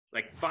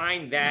Like,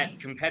 find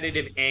that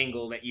competitive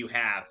angle that you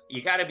have.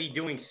 You got to be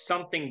doing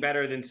something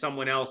better than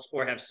someone else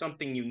or have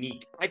something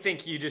unique. I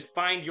think you just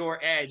find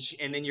your edge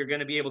and then you're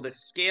going to be able to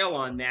scale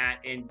on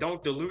that, and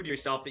don't delude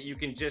yourself that you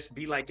can just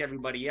be like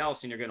everybody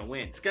else and you're going to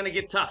win. It's going to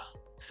get tough.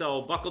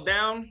 So buckle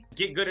down,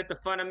 get good at the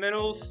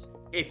fundamentals.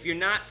 If you're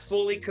not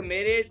fully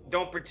committed,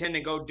 don't pretend to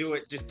go do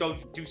it. Just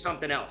don't do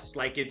something else.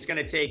 Like, it's going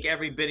to take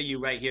every bit of you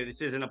right here.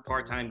 This isn't a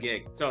part-time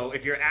gig. So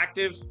if you're an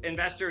active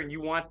investor and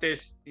you want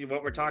this,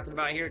 what we're talking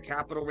about here,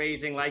 capital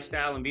raising,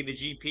 lifestyle, and be the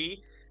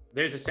GP,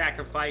 there's a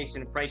sacrifice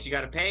and a price you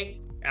got to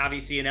pay.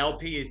 Obviously, an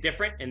LP is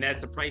different, and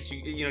that's a price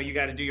you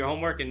got to do your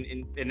homework,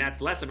 and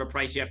that's less of a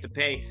price you have to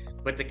pay.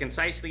 But to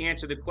concisely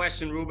answer the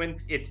question, Ruben,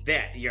 it's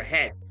that your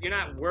head. You're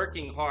not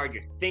working hard.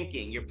 You're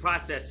thinking. You're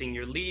processing.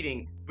 You're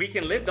leading. We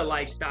can live the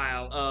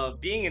lifestyle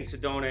of being in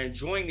Sedona,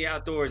 enjoying the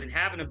outdoors, and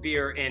having a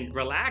beer and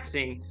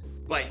relaxing.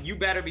 But you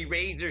better be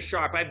razor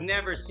sharp. I've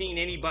never seen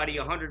anybody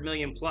 100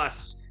 million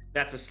plus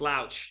that's a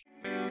slouch.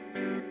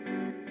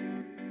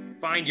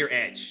 Find your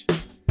edge.